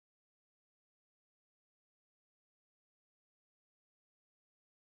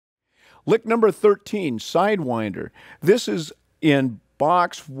Lick number 13, Sidewinder. This is in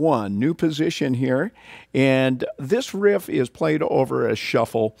box 1, new position here, and this riff is played over a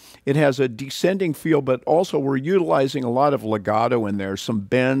shuffle. It has a descending feel, but also we're utilizing a lot of legato in there, some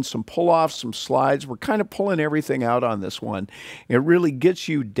bends, some pull-offs, some slides. We're kind of pulling everything out on this one. It really gets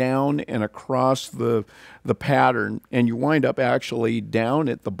you down and across the pattern, and you wind up actually down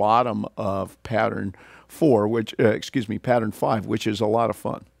at the bottom of pattern 4, which pattern 5, which is a lot of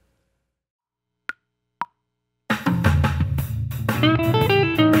fun.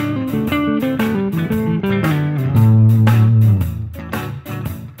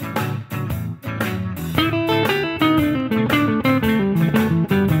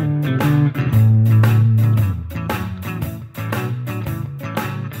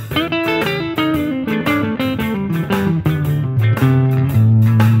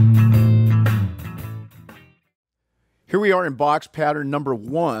 Here we are in box pattern number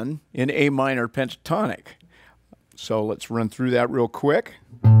 1 in A minor pentatonic. So let's run through that real quick.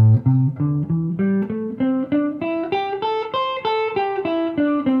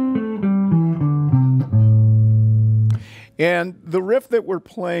 And the riff that we're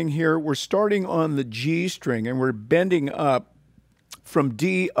playing here, we're starting on the G string and we're bending up from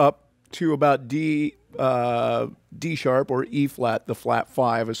D up to about D sharp or E flat, the flat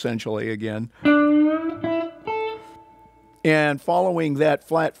 5 essentially again. And following that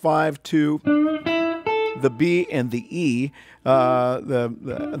flat 5 to the B and the E,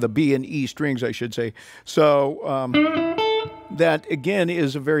 the B and E strings, I should say. So that again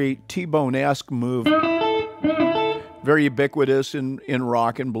is a very T-Bone-esque move, very ubiquitous in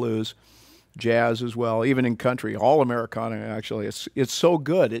rock and blues, jazz as well, even in country, all Americana actually. It's so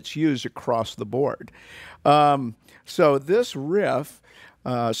good, it's used across the board. So this riff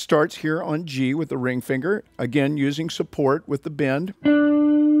starts here on G with the ring finger, again using support with the bend.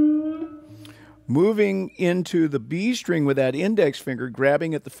 Moving into the B string with that index finger,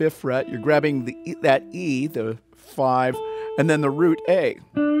 grabbing at the 5th fret, you're grabbing that E, the 5, and then the root A.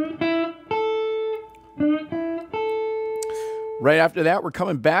 Right after that, we're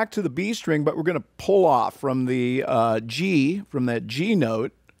coming back to the B string, but we're going to pull off from the G, from that G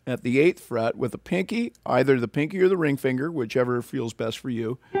note, at the 8th fret with the pinky, either the pinky or the ring finger, whichever feels best for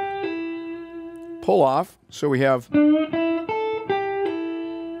you. Pull off. So we have,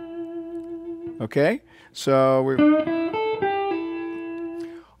 okay, so we're,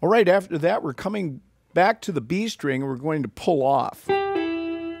 all right, after that we're coming back to the B string and we're going to pull off.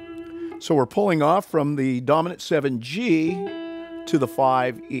 So we're pulling off from the dominant 7G to the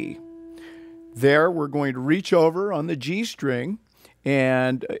 5E. There we're going to reach over on the G string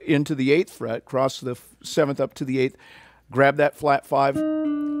and into the 8th fret, cross the 7th up to the 8th, grab that flat 5,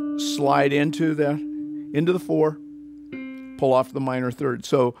 slide into the 4, pull off the minor 3rd.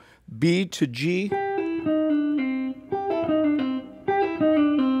 So B to G,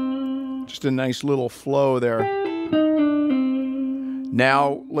 just a nice little flow there.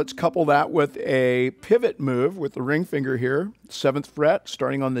 Now let's couple that with a pivot move with the ring finger here, 7th fret,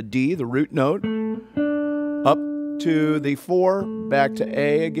 starting on the D, the root note, up to the 4, back to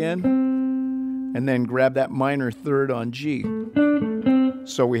A again, and then grab that minor 3rd on G.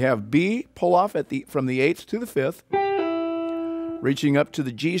 So we have B, pull off from the 8th to the 5th, reaching up to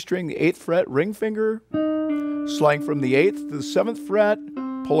the G string, the 8th fret, ring finger, sliding from the 8th to the 7th fret,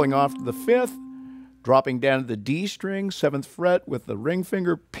 pulling off to the 5th, dropping down to the D string, 7th fret with the ring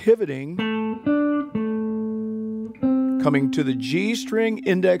finger, pivoting, coming to the G string,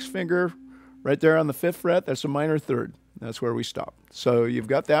 index finger, right there on the 5th fret, that's a minor 3rd. That's where we stop. So you've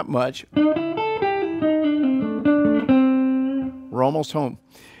got that much. We're almost home.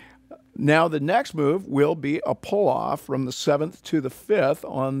 Now the next move will be a pull-off from the 7th to the 5th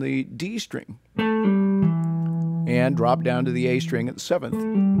on the D string. And drop down to the A string at the 7th.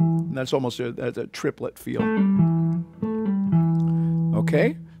 And that's almost that's a triplet feel.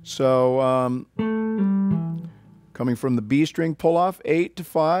 Okay, so coming from the B string, pull off 8 to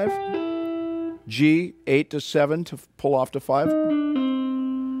 5. G, 8 to 7 to pull off to 5.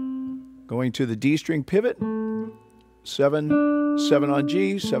 Going to the D string pivot, 7 on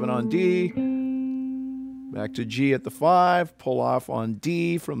G, 7 on D. Back to G at the 5, pull off on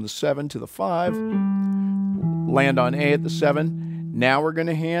D from the 7 to the 5. Land on A at the 7. Now we're going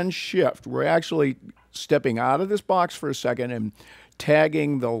to hand shift. We're actually stepping out of this box for a second and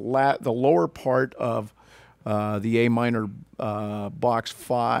tagging the lower part of the A minor box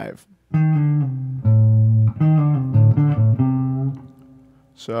 5.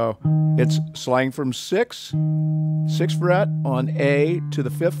 So it's sliding from 6th fret on A to the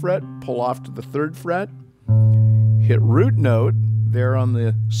 5th fret, pull off to the 3rd fret, hit root note, there on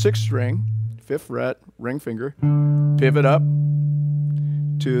the 6th string, 5th fret, ring finger, pivot up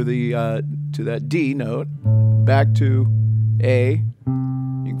to the to that D note, back to A.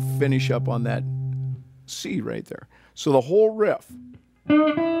 You can finish up on that C right there. So the whole riff.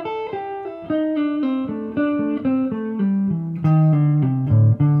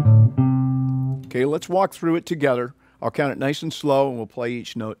 Okay, let's walk through it together. I'll count it nice and slow, and we'll play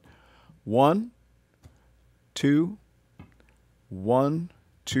each note. 1, 2, 1,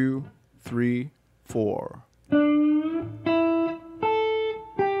 2, 3, 4.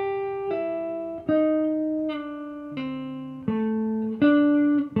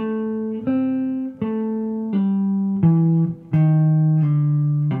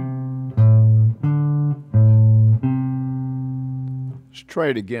 Let's try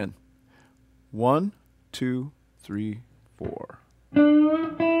it again. 1, 2, 3, 4.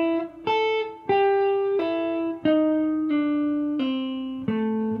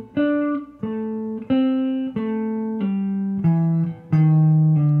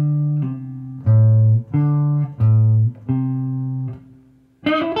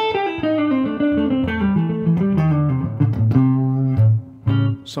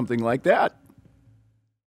 Something like that.